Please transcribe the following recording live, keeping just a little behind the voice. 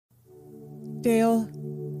Dale,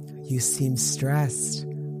 you seem stressed.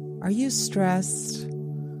 Are you stressed?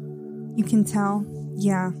 You can tell.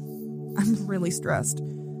 Yeah, I'm really stressed.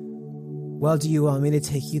 Well, do you want me to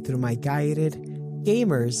take you through my guided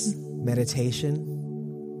gamer's meditation?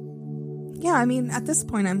 Yeah, I mean, at this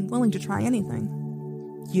point, I'm willing to try anything.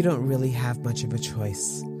 You don't really have much of a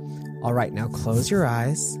choice. All right, now close your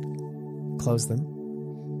eyes. Close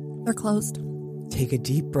them. They're closed. Take a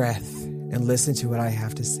deep breath and listen to what I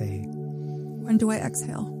have to say. When do I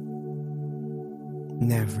exhale?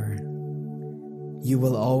 Never. You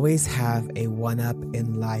will always have a one-up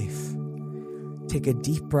in life. Take a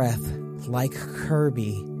deep breath like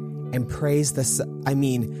Kirby and praise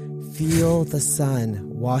feel the sun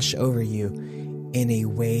wash over you in a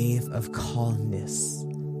wave of calmness.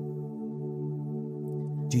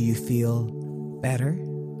 Do you feel better?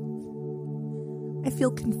 I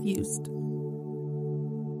feel confused.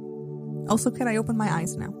 Also, can I open my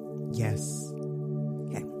eyes now? Yes.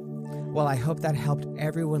 Okay. Well, I hope that helped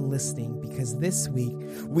everyone listening, because this week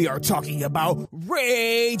we are talking about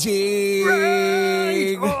raging.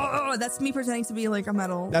 Rage! Oh, that's me pretending to be like a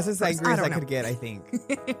metal. That's as person. angry as I could get, I think.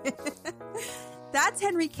 That's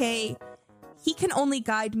Henry K. He can only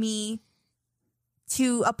guide me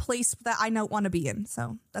to a place that I don't want to be in.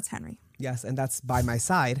 So that's Henry. Yes, and that's by my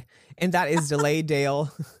side. And that is Delay Dale.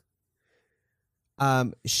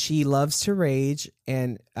 She loves to rage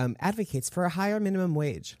and advocates for a higher minimum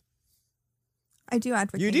wage. I do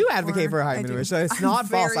advocate. You do advocate for a higher minimum wage, so it's not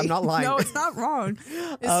false. I'm not lying. No, it's not wrong.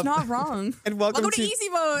 It's not wrong. And welcome to Easy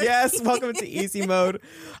Mode. Yes, welcome to Easy Mode.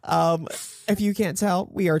 If you can't tell,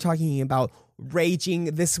 we are talking about raging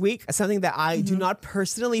this week, something that I do not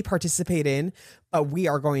personally participate in, but we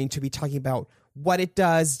are going to be talking about what it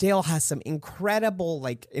does. Dale has some incredible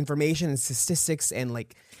information and statistics and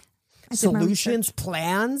solutions,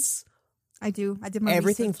 plans. I do. I did my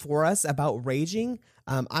everything research for us about raging.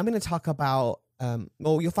 I'm going to talk about,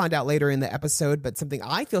 you'll find out later in the episode, but something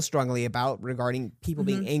I feel strongly about regarding people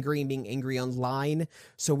being angry and being angry online.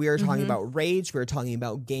 So we are talking about rage. We're talking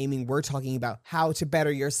about gaming. We're talking about how to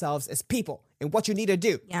better yourselves as people and what you need to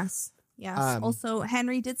do. Yes. Also,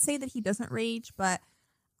 Henry did say that he doesn't rage, but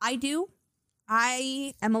I do.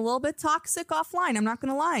 I am a little bit toxic offline. I'm not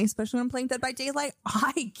going to lie, especially when I'm playing Dead by Daylight.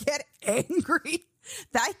 I get angry.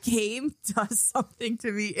 That game does something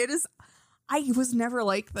to me. I was never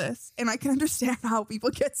like this, and I can understand how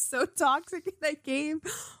people get so toxic in that game.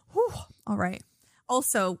 Whew. All right.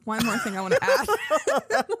 Also, one more thing I want to add.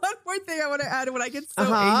 When I get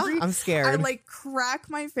so angry, I'm scared. I crack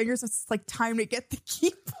my fingers. It's time to get the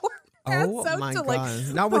keyboard. Oh my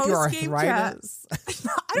God. Not with your arthritis.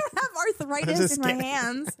 I don't have arthritis in my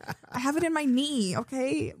hands. I have it in my knee,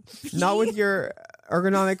 okay? Not with your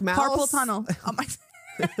ergonomic mouse. Carpal tunnel. Oh my.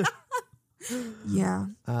 Yeah.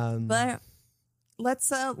 But let's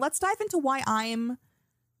dive into why I'm,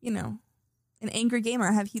 an angry gamer.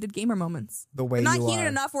 I have heated gamer moments. The way not you heated are.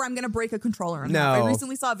 enough where I'm going to break a controller. No. I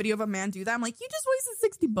recently saw a video of a man do that. I'm like, you just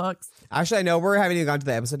wasted $60. Actually, I know we haven't even gotten to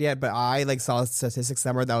the episode yet, but I saw statistics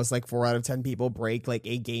somewhere that was 4 out of 10 people break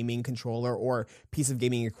a gaming controller or piece of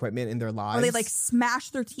gaming equipment in their lives. Or they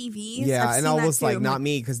smash their TVs. Yeah, and I was not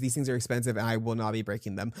me, because these things are expensive and I will not be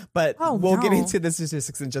breaking them. But we'll get into the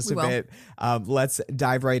statistics in just a bit. Let's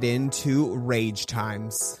dive right into rage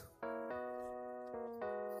times.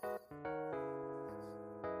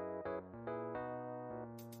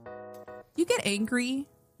 You get angry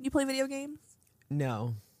when you play video games?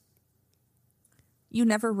 No. You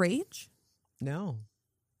never rage? No.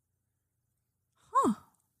 Huh.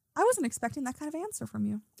 I wasn't expecting that kind of answer from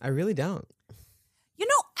you. I really don't.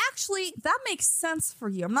 Actually, that makes sense for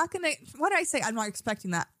you. I'm not going to... Why did I say I'm not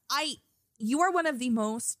expecting that? You are one of the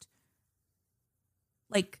most,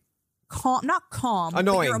 calm... Not calm.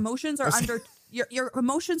 Annoying. But your emotions are under... Your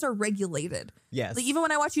emotions are regulated. Yes. Even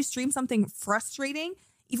when I watch you stream something frustrating...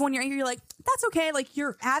 Even when you're angry, you're like, that's okay.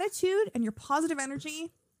 Your attitude and your positive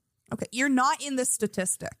energy. Okay, you're not in this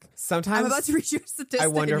statistic. Sometimes I'm about to reach your statistic I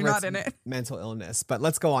wonder and you're if not in it. Mental illness, but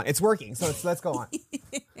let's go on. It's working, so let's go on.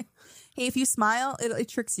 Hey, if you smile, it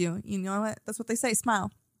tricks you. You know what? That's what they say,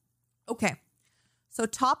 smile. Okay, so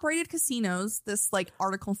top-rated casinos, this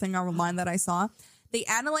article thing online that I saw, they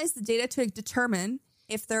analyzed the data to determine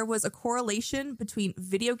if there was a correlation between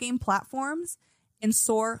video game platforms and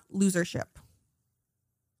sore losership.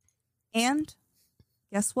 And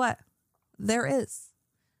guess what? There is.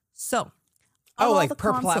 So. Oh,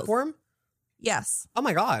 per platform? Yes. Oh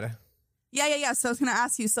my God. Yeah. So I was going to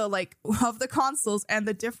ask you, of the consoles and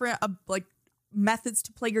the different methods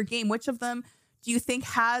to play your game, which of them do you think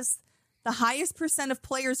has the highest % of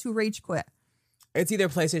players who rage quit? It's either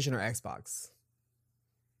PlayStation or Xbox.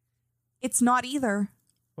 It's not either.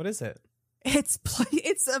 What is it? It's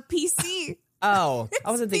a PC. Oh,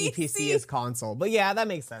 I wasn't thinking PC as console, but yeah, that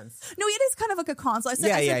makes sense. No, it is kind of like a console. I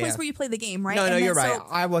said a place where you play the game, right? No, you're right.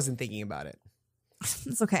 I wasn't thinking about it.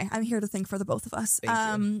 It's okay. I'm here to think for the both of us.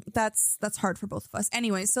 That's hard for both of us.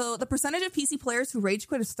 Anyway, so the percentage of PC players who rage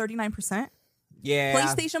quit is 39%. Yeah.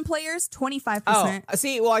 PlayStation players, 25%. Oh,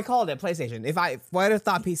 see, well, I called it PlayStation. If I would have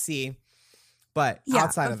thought PC, but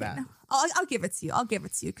outside of that. No. I'll give it to you. I'll give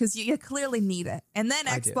it to you because you clearly need it. And then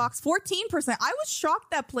Xbox, 14%. I was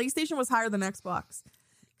shocked that PlayStation was higher than Xbox.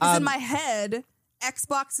 Because in my head,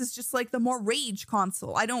 Xbox is just like the more rage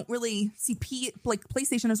console. I don't really see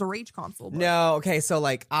PlayStation as a rage console. But. No, okay, so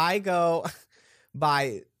like I go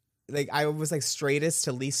by like I was like straightest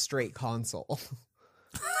to least straight console.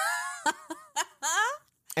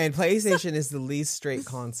 And PlayStation is the least straight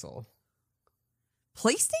console.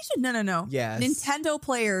 PlayStation? No. Yes. Nintendo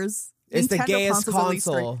players. It's Nintendo the gayest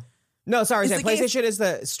console. No, sorry. PlayStation is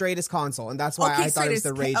the straightest console, and that's why I thought it was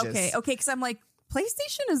the rageous. Okay, because I'm like,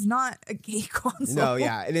 PlayStation is not a gay console. No,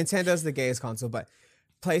 yeah. Nintendo's the gayest console, but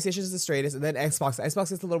PlayStation is the straightest, and then Xbox.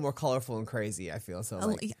 Xbox is a little more colorful and crazy, I feel. So,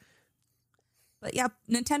 like. Yeah. But yeah,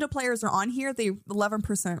 Nintendo players are on here. They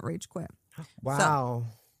 11% rage quit. Wow. So,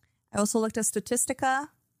 I also looked at Statistica,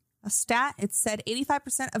 a stat. It said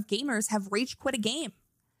 85% of gamers have rage quit a game.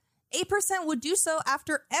 8% would do so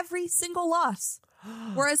after every single loss,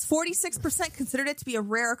 whereas 46% considered it to be a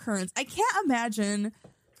rare occurrence. I can't imagine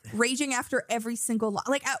raging after every single loss.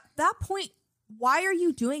 Like, at that point, why are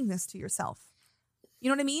you doing this to yourself? You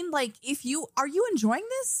know what I mean? Like, are you enjoying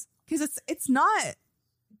this? Because it's not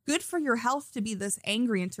good for your health to be this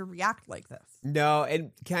angry and to react like this. No,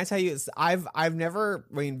 and can I tell you, I've never,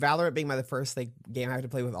 Valorant being the first like game I have to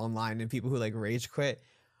play with online and people who like rage quit.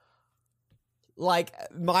 Like,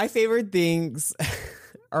 my favorite things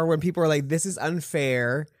are when people are like, this is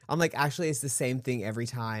unfair. I'm like, actually, it's the same thing every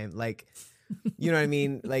time. Like, you know what I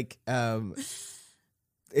mean? Like,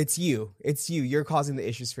 it's you. You're causing the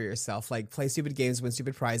issues for yourself. Like, play stupid games, win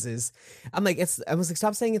stupid prizes. I was like,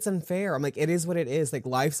 stop saying it's unfair. I'm like, it is what it is. Like,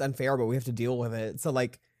 life's unfair, but we have to deal with it. So,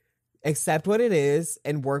 like, accept what it is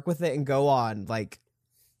and work with it and go on. Like,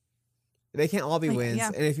 they can't all be wins. Yeah.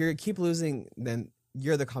 And if you keep losing, then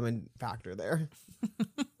you're the common factor there.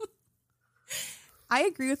 I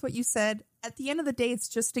agree with what you said. At the end of the day, it's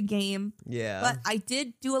just a game. Yeah. But I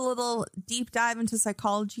did do a little deep dive into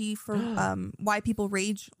psychology for why people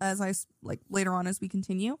rage as I like later on as we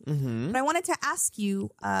continue. Mm-hmm. But I wanted to ask you,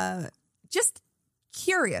 just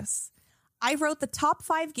curious. I wrote the top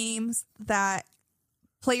 5 games that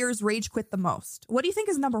players rage quit the most. What do you think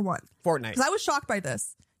is number 1? Fortnite. Because I was shocked by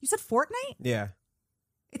this. You said Fortnite? Yeah.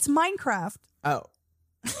 It's Minecraft. Oh.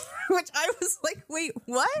 Which I was like, wait,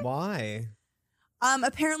 what? Why?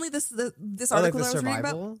 Apparently this article like that I was reading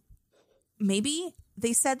about, maybe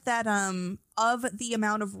they said that of the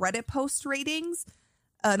amount of Reddit post ratings,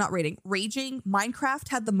 raging, Minecraft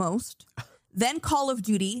had the most. Then Call of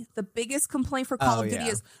Duty. The biggest complaint for Call of Duty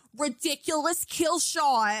is ridiculous kill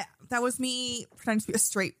shot. That was me pretending to be a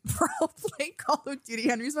straight pro playing Call of Duty.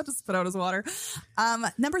 Henry's about to spit out his water.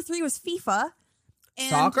 Number 3 was FIFA. And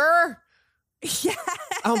soccer? Yeah.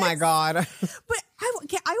 Oh my God. But I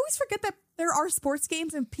always forget that there are sports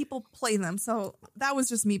games and people play them. So that was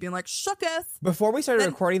just me being like, shooketh. Before we started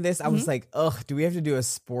recording this, I was like, ugh, do we have to do a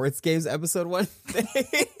sports games episode one day?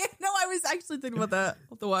 No, I was actually thinking about that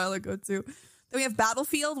a while ago too. Then we have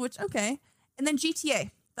Battlefield, which, okay. And then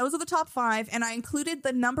GTA. Those are the top 5. And I included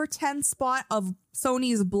the number 10 spot of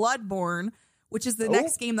Sony's Bloodborne, which is the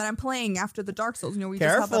next game that I'm playing after the Dark Souls. You know, we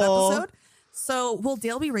just had that episode. So will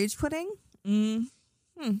Dale be rage quitting? Now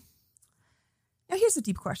here's a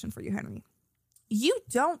deep question for you, Henry. You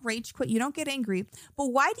don't rage quit. You don't get angry. But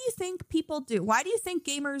why do you think people do? Why do you think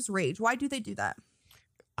gamers rage? Why do they do that?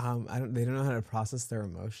 They don't know how to process their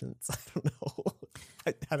emotions. I don't know.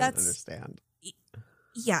 I don't understand.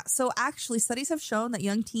 Yeah. So actually, studies have shown that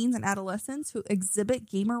young teens and adolescents who exhibit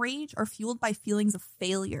gamer rage are fueled by feelings of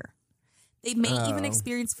failure. They may even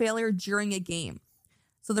experience failure during a game.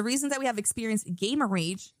 So the reason that we have experienced gamer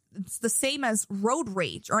rage, it's the same as road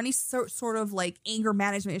rage or any sort of like anger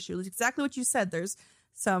management issue. It's exactly what you said. There's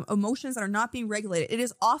some emotions that are not being regulated. It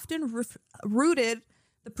is often rooted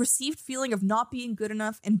the perceived feeling of not being good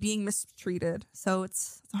enough and being mistreated. So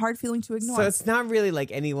it's a hard feeling to ignore. So it's not really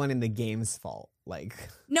like anyone in the game's fault. Like,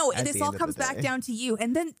 no, this all comes back down to you.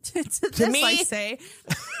 And then to this, me? I say,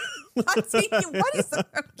 what is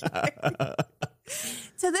that?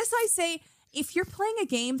 To this, I say, if you're playing a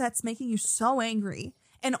game that's making you so angry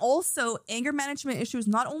And also, anger management issues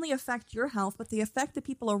not only affect your health, but they affect the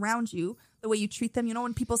people around you, the way you treat them. You know,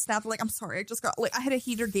 when people snap, like, I'm sorry, I just got, like, I had a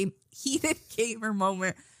heated gamer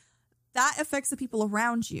moment. That affects the people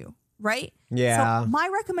around you, right? Yeah. So my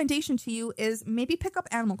recommendation to you is maybe pick up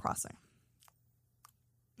Animal Crossing.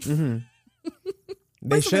 Mm-hmm.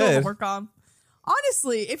 They should.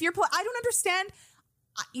 Honestly, if you're I don't understand.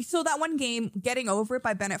 So that one game, Getting Over It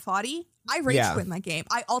by Bennett Foddy, I rage quit in that game.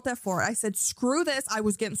 I alt F4. I said, screw this. I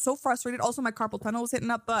was getting so frustrated. Also, my carpal tunnel was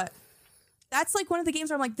hitting up, but that's like one of the games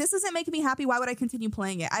where I'm like, this isn't making me happy. Why would I continue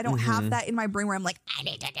playing it? I don't have that in my brain where I'm like, I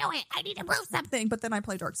need to do it. I need to prove something. But then I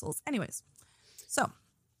play Dark Souls. Anyways, so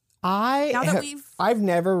I've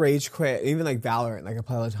never rage quit. Even like Valorant, like I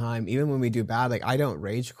play all the time. Even when we do bad, like I don't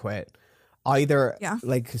rage quit. I'll either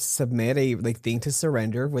like submit a like thing to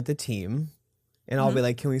surrender with the team. And I'll be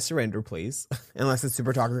like, can we surrender, please? Unless it's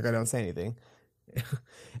super toxic, I don't say anything.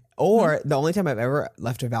 Or the only time I've ever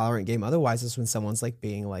left a Valorant game otherwise is when someone's like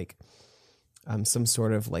being like some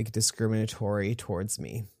sort of like discriminatory towards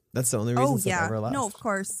me. That's the only reason I've ever left. No, of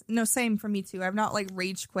course. No, same for me too. I've not like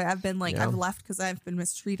rage quit. I've been like, I've left because I've been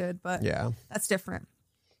mistreated, but that's different.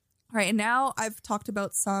 All right, and now I'm going to talk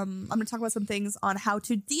about some things on how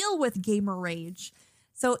to deal with gamer rage.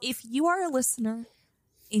 So if you are a listener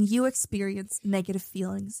and you experience negative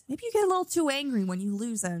feelings, maybe you get a little too angry when you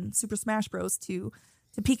lose in Super Smash Bros. to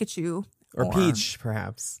Pikachu. Or Peach,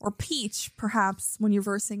 perhaps. Or Peach, perhaps, when you're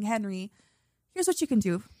versing Henry. Here's what you can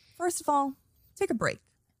do. First of all, take a break.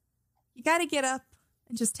 You got to get up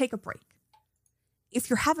and just take a break. If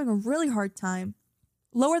you're having a really hard time,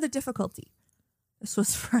 lower the difficulty. This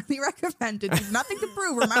was friendly recommended. There's nothing to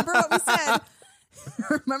prove. Remember what we said.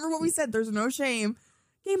 Remember what we said. There's no shame.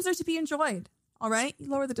 Games are to be enjoyed. All right?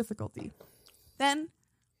 You lower the difficulty. Then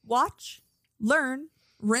watch, learn,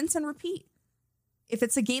 rinse, and repeat. If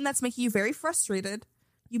it's a game that's making you very frustrated,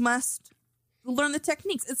 you must learn the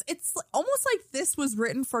techniques. It's almost like this was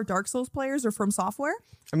written for Dark Souls players or From Software.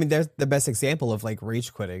 I mean, there's the best example of like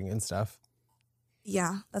rage quitting and stuff.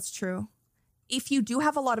 Yeah, that's true. If you do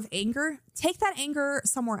have a lot of anger, take that anger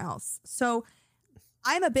somewhere else. So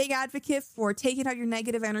I'm a big advocate for taking out your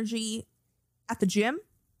negative energy at the gym.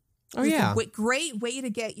 Oh, yeah. Great way to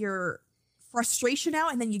get your frustration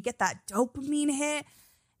out. And then you get that dopamine hit.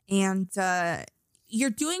 And you're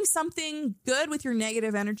doing something good with your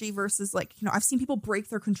negative energy versus like, you know, I've seen people break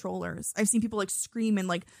their controllers. I've seen people like scream and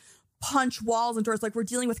like punch walls and doors. Like, we're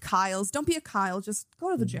dealing with Kyles. Don't be a Kyle. Just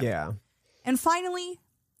go to the gym. Yeah. And finally,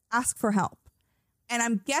 ask for help. And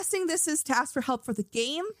I'm guessing this is to ask for help for the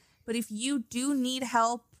game. But if you do need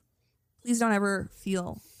help, please don't ever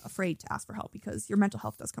feel afraid to ask for help because your mental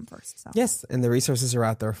health does come first. So. Yes. And the resources are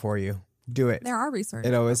out there for you. Do it. There are resources.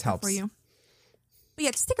 It always helps. For you. But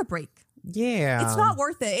yeah, just take a break. Yeah. It's not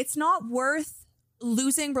worth it. It's not worth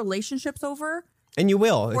losing relationships over. And you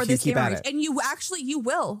will if you keep at it. And you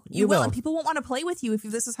will. You will. And people won't want to play with you if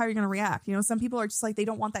this is how you're going to react. You know, some people are just like, they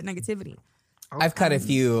don't want that negativity. I've cut a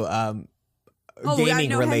few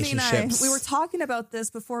gaming relationships. We were talking about this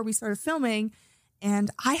before we started filming, and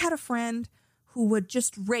I had a friend who would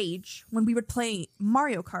just rage when we would play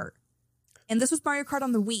Mario Kart. And this was Mario Kart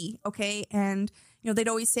on the Wii, okay? And, you know, they'd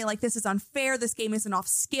always say, like, this is unfair. This game isn't off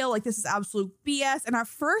scale. Like, this is absolute BS. And at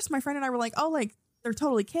first, my friend and I were like, oh, like, they're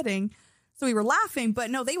totally kidding. So we were laughing, but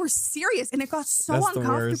no, they were serious. And it got so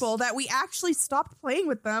uncomfortable that we actually stopped playing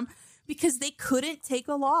with them because they couldn't take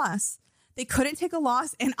a loss. They couldn't take a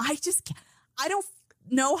loss. And I don't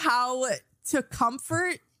know how to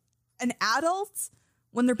comfort an adult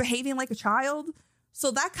when they're behaving like a child. So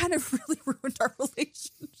that kind of really ruined our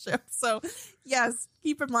relationship. So yes,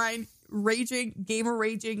 keep in mind, gamer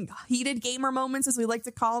raging, heated gamer moments, as we like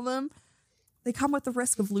to call them, they come with the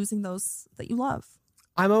risk of losing those that you love.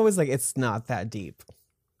 I'm always like, it's not that deep.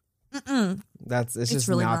 It's just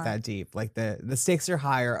really not that deep. Like the stakes are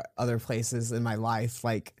higher other places in my life.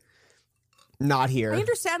 Like, not here. I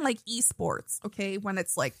understand like esports, okay, when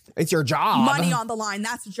it's like it's your job, money on the line.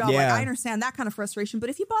 That's a job. Yeah. Like I understand that kind of frustration.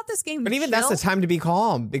 But if you bought this game, but even that's the time to be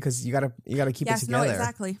calm because you gotta keep it together. No,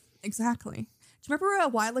 exactly. Do you remember a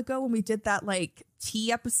while ago when we did that like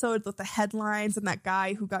tea episode with the headlines and that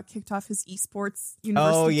guy who got kicked off his esports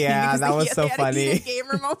university? Oh yeah, that was so funny. A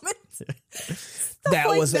gamer moment. That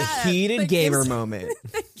like was a heated gamer moment.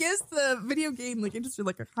 It gives the video game like industry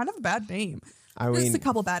like a kind of a bad name. I mean, just a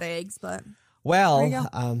couple bad eggs, but. Well,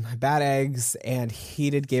 bad eggs and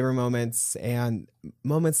heated gamer moments and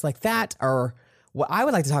moments like that are what I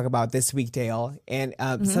would like to talk about this week, Dale. And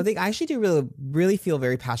something I actually do really, really feel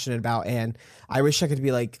very passionate about. And I wish I could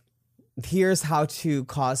be like, here's how to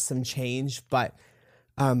cause some change. But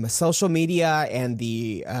social media and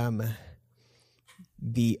the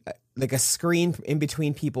like a screen in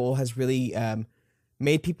between people has really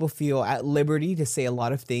made people feel at liberty to say a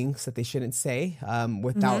lot of things that they shouldn't say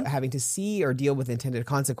without having to see or deal with intended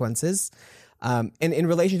consequences. And in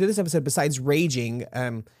relation to this episode, besides raging,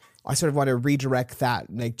 I sort of want to redirect that,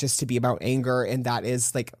 like, just to be about anger. And that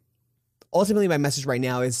is, like, ultimately my message right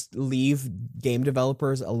now is leave game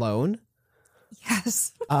developers alone.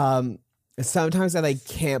 Yes. Sometimes I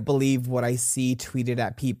can't believe what I see tweeted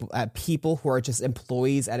at people who are just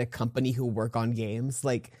employees at a company who work on games.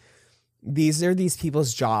 Like, these are these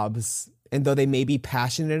people's jobs, and though they may be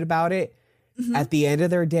passionate about it, at the end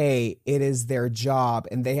of their day, it is their job,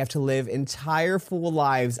 and they have to live entire full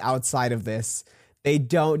lives outside of this. They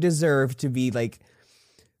don't deserve to be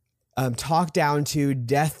talked down to,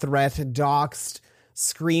 death threat, doxxed,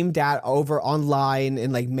 screamed at over online,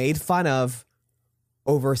 and made fun of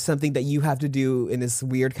over something that you have to do in this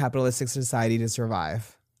weird capitalistic society to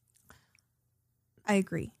survive. I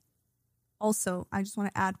agree. Also, I just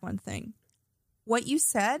want to add one thing. What you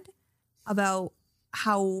said about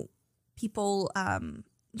how people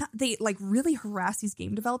they really harass these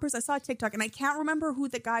game developers. I saw a TikTok and I can't remember who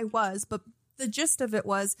the guy was, but the gist of it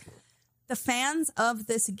was the fans of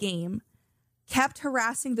this game kept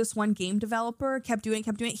harassing this one game developer, kept doing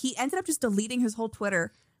it. He ended up just deleting his whole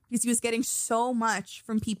Twitter because he was getting so much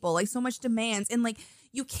from people, so much demands. And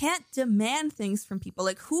you can't demand things from people.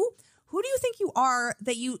 Who do you think you are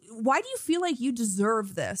why do you feel like you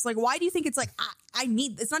deserve this? Why do you think it's I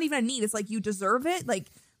need, it's not even a need. It's you deserve it.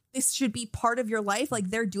 This should be part of your life.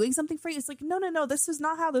 They're doing something for you. It's no. This is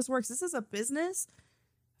not how this works. This is a business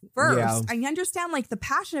first. Yeah. I understand the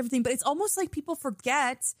passion and everything, but it's almost like people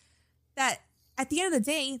forget that at the end of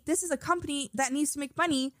the day, this is a company that needs to make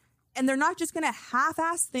money, and they're not just going to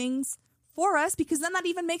half-ass things for us, because then that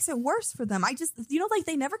even makes it worse for them.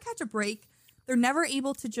 They never catch a break. They're never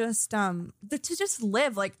able to just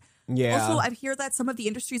live. Yeah. Also, I hear that some of the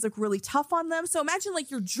industries look really tough on them. So imagine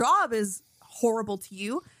your job is horrible to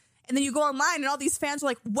you, and then you go online and all these fans are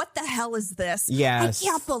like, what the hell is this? Yes. I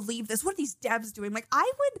can't believe this. What are these devs doing?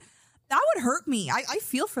 That would hurt me. I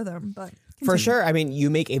feel for them, but continue. For sure. I mean, you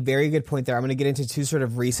make a very good point there. I'm going to get into two sort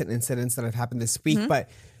of recent incidents that have happened this week, but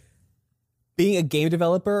being a game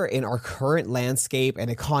developer in our current landscape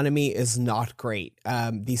and economy is not great.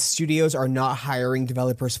 These studios are not hiring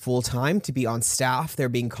developers full time to be on staff. They're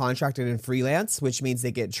being contracted and freelance, which means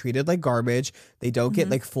they get treated like garbage. They don't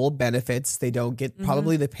get full benefits. They don't get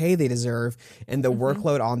probably the pay they deserve. And the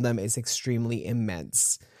workload on them is extremely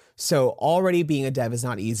immense. So already being a dev is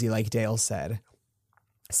not easy, like Dale said.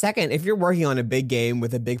 Second, if you're working on a big game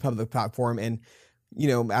with a big public platform, and,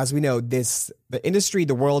 as we know, the industry,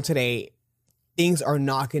 the world today, things are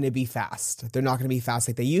not going to be fast. They're not going to be fast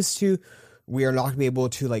like they used to. We are not going to be able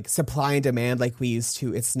to supply and demand like we used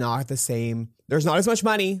to. It's not the same. There's not as much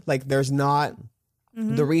money. There's not,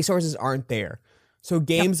 the resources aren't there. So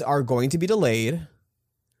games are going to be delayed.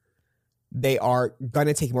 They are going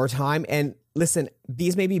to take more time. And listen,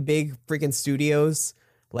 these may be big freaking studios,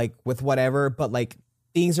 with whatever, but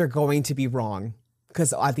things are going to be wrong,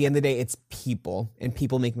 because at the end of the day, it's people, and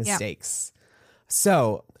people make mistakes.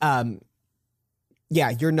 So,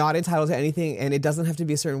 yeah, you're not entitled to anything, and it doesn't have to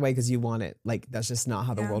be a certain way because you want it. That's just not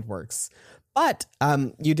how the world works. But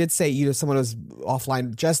you did say someone was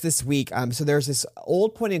offline just this week. So there's this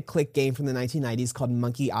old point-and-click game from the 1990s called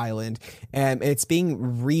Monkey Island, and it's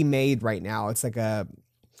being remade right now. It's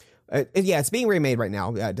it's being remade right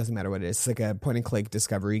now. It doesn't matter what it is. It's a point-and-click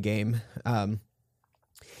discovery game.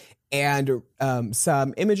 And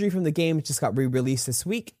some imagery from the game just got re-released this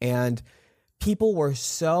week, and people were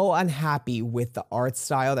so unhappy with the art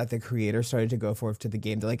style that the creator started to go for to the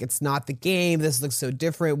game. They're like, it's not the game. This looks so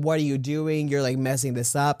different. What are you doing? You're messing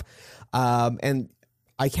this up. And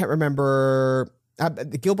I can't remember.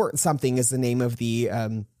 Gilbert something is the name of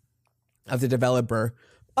the developer,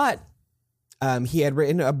 but he had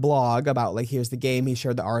written a blog about here's the game. He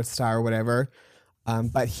shared the art style or whatever.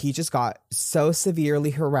 But he just got so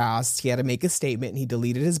severely harassed. He had to make a statement, and he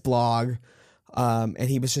deleted his blog. And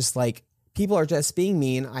he was just people are just being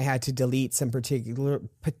mean. I had to delete some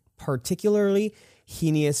particularly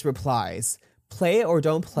heinous replies. Play it or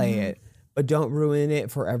don't play it, but don't ruin it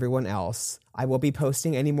for everyone else. I won't be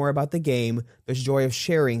posting any more about the game. The joy of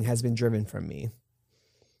sharing has been driven from me.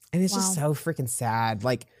 And it's just so freaking sad.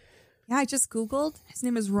 Yeah, I just Googled. His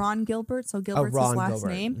name is Ron Gilbert, so Gilbert's his last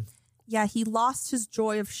name. Yeah, he lost his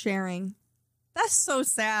joy of sharing. That's so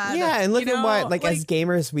sad. Yeah, and look at what, as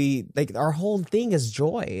gamers, we, our whole thing is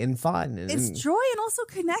joy and fun. And, it's joy and also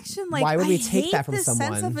connection. Why would we take that from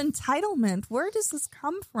someone? Sense of entitlement. Where does this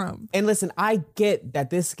come from? And listen, I get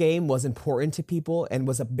that this game was important to people and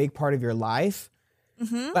was a big part of your life.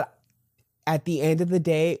 But at the end of the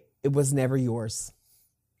day, it was never yours.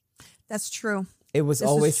 That's true. It was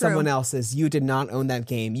always someone else's. You did not own that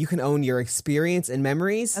game. You can own your experience and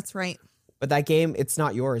memories. That's right. But that game, it's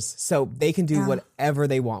not yours. So they can do whatever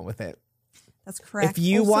they want with it. That's correct.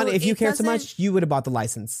 If you cared so much, you would have bought the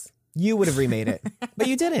license. You would have remade it. But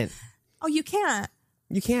you didn't. Oh, you can't.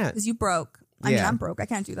 You can't. Because you broke. I mean, I'm broke. I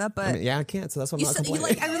can't do that. But I can't. So that's what I'm not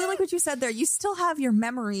complaining. I really like what you said there. You still have your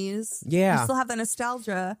memories. Yeah. You still have the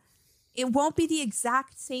nostalgia. It won't be the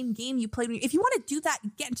exact same game you played. If you want to do that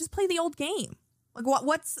again, just play the old game. Like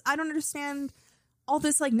what's I don't understand all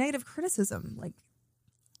this like negative criticism. Like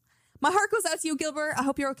my heart goes out to you, Gilbert. I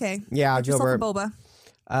hope you're okay. Yeah, Get Gilbert. yourself a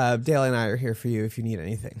boba. Dale and I are here for you if you need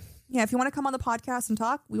anything. Yeah, if you want to come on the podcast and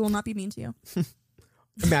talk, we will not be mean to you.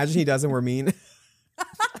 Imagine he doesn't, we're mean.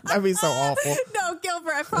 That'd be so awful. No,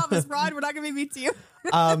 Gilbert, I promise, Rod, we're not gonna be mean to you.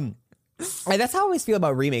 That's how I always feel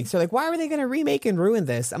about remakes. They're like, why are they gonna remake and ruin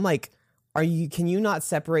this? I'm like, can you not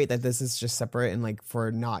separate that this is just separate and like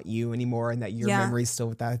for not you anymore and that your memory's still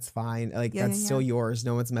with that? It's fine. Like that's still yours.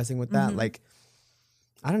 No one's messing with that. Like,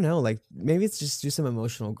 I don't know. Like maybe it's just do some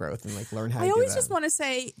emotional growth and like learn how to do that. I always just want to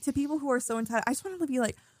say to people who are so entitled, I just want to be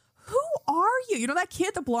like, who are you? You know that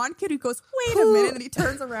kid, the blonde kid who goes, wait a minute, and he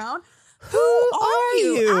turns around. Who are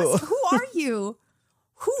you? Who are you?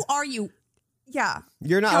 Who are you? Yeah.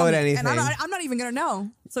 You're not owed anything. And I'm not even going to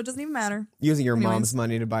know. So it doesn't even matter. Using your mom's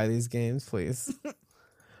money to buy these games, please.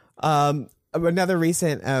 Another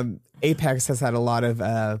recent, Apex has had a lot of,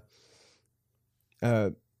 I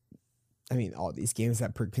mean, all these games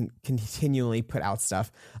that continually put out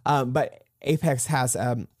stuff. But Apex has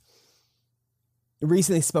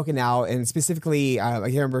recently spoken out, and specifically, I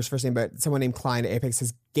can't remember his first name, but someone named Klein at Apex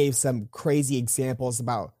has gave some crazy examples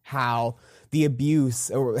about how the abuse,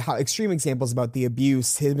 or how extreme examples about the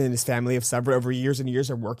abuse him and his family have suffered over years and years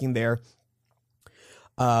of working there.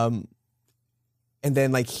 And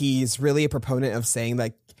then like he's really a proponent of saying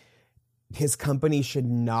like his company should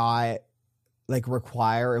not like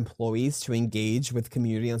require employees to engage with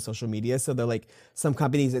community on social media. So they're like some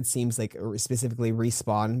companies, it seems like specifically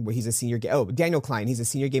Respawn, where he's a senior Daniel Klein, he's a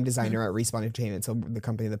senior game designer at Respawn Entertainment, so the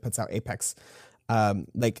company that puts out Apex.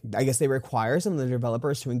 Like I guess they require some of the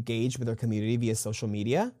developers to engage with their community via social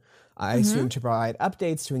media. I assume to provide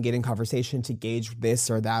updates, to engage in conversation, to gauge this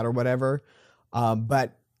or that or whatever.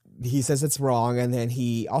 But he says it's wrong. And then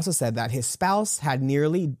he also said that his spouse, who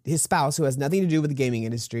has nothing to do with the gaming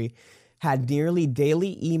industry, had nearly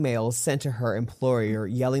daily emails sent to her employer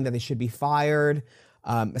yelling that they should be fired.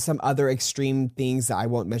 Some other extreme things that I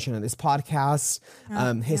won't mention on this podcast.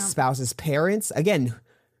 His spouse's parents, again,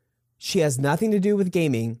 she has nothing to do with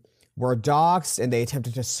gaming, were doxxed, and they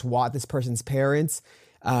attempted to swat this person's parents.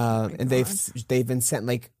 And they've been sent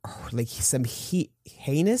like some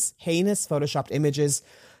heinous photoshopped images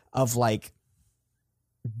of like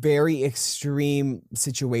very extreme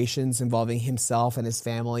situations involving himself and his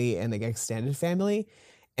family and like extended family.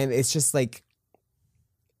 And it's just like,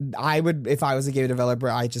 if I was a game developer,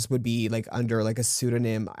 I just would be like under like a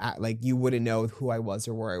pseudonym. Like you wouldn't know who I was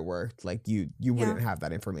or where I worked. Like you wouldn't have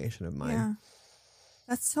that information of mine. Yeah.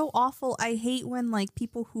 That's so awful. I hate when like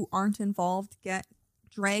people who aren't involved get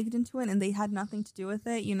dragged into it and they had nothing to do with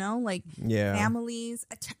it, you know, like families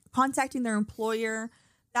contacting their employer.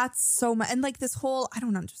 That's so much. And like this whole, I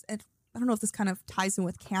don't know if this kind of ties in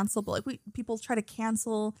with cancel, but like people try to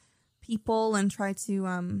cancel people and try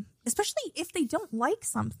to, especially if they don't like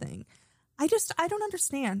something. I don't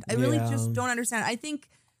understand. I really just don't understand. I think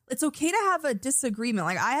it's okay to have a disagreement.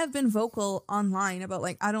 Like I have been vocal online about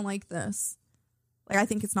like, I don't like this. Like, I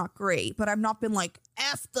think it's not great, but I've not been like,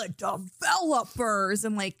 F the developers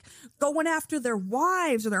and like going after their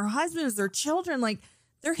wives or their husbands, their children. Like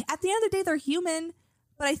they're at the end of the day, they're human.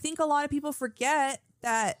 But I think a lot of people forget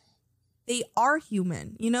that they are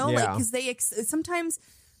human, you know, like because sometimes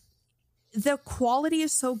the quality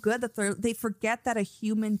is so good that they forget that a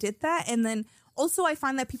human did that. And then also I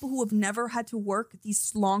find that people who have never had to work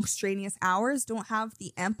these long, strenuous hours don't have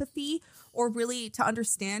the empathy or really to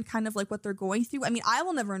understand kind of like what they're going through. I mean, I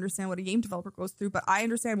will never understand what a game developer goes through, but I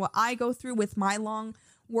understand what I go through with my long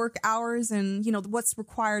work hours and, you know, what's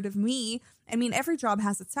required of me. I mean, every job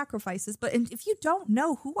has its sacrifices, but if you don't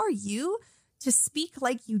know, who are you to speak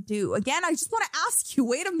like you do? Again, I just want to ask you,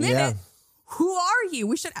 wait a minute. Yeah. Who are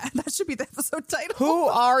you? That should be the episode title. Who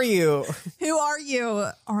are you? Who are you?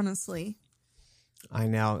 Honestly. I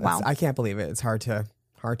know. Wow. I can't believe it. It's hard to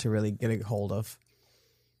really get a hold of.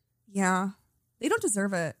 Yeah. They don't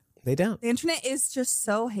deserve it. They don't. The internet is just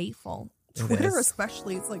so hateful. Twitter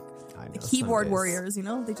especially. It's like the keyboard warriors, you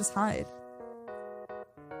know? They just hide.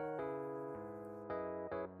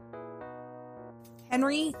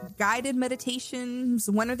 Henry, guided meditations,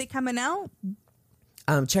 when are they coming out?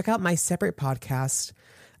 Check out my separate podcast,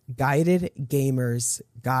 Guided Gamers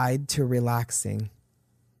Guide to Relaxing.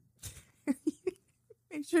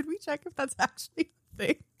 Should we check if that's actually a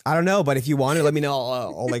thing? I don't know, but if you want it, let me know.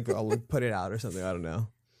 I'll put it out or something. I don't know.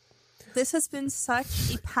 This has been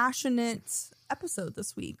such a passionate episode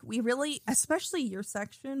this week. We really, especially your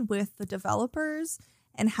section with the developers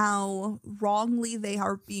and how wrongly they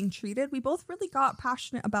are being treated. We both really got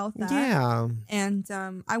passionate about that. Yeah. And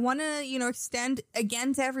I want to, extend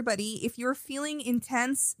again to everybody. If you're feeling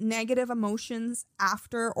intense negative emotions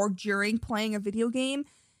after or during playing a video game,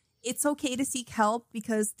 it's okay to seek help,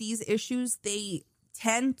 because these issues, they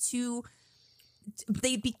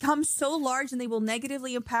become so large and they will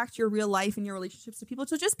negatively impact your real life and your relationships with people.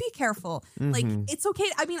 So just be careful. Mm-hmm. Like, it's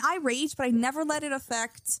okay. I mean, I rage, but I never let it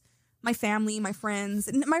affect my family, my friends,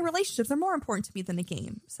 and my relationships. Are more important to me than a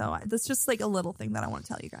game. So that's just like a little thing that I want to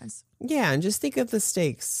tell you guys. Yeah. And just think of the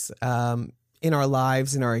stakes in our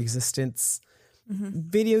lives, in our existence. Mm-hmm.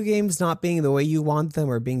 Video games not being the way you want them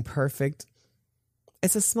or being perfect.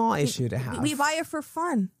 It's a small issue to have. We buy it for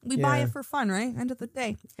fun. Buy it for fun, right? End of the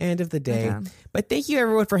day. Yeah. But thank you,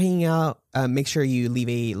 everyone, for hanging out. Make sure you leave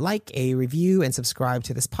a like, a review, and subscribe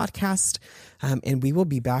to this podcast. And we will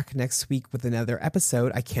be back next week with another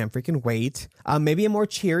episode. I can't freaking wait. Maybe a more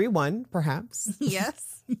cheery one, perhaps.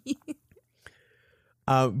 Yes.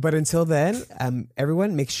 But until then,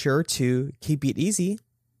 everyone, make sure to keep it easy.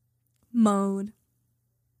 Mode.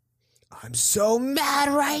 I'm so mad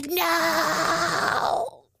right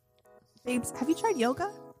now. Babes, have you tried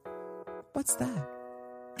yoga? What's that?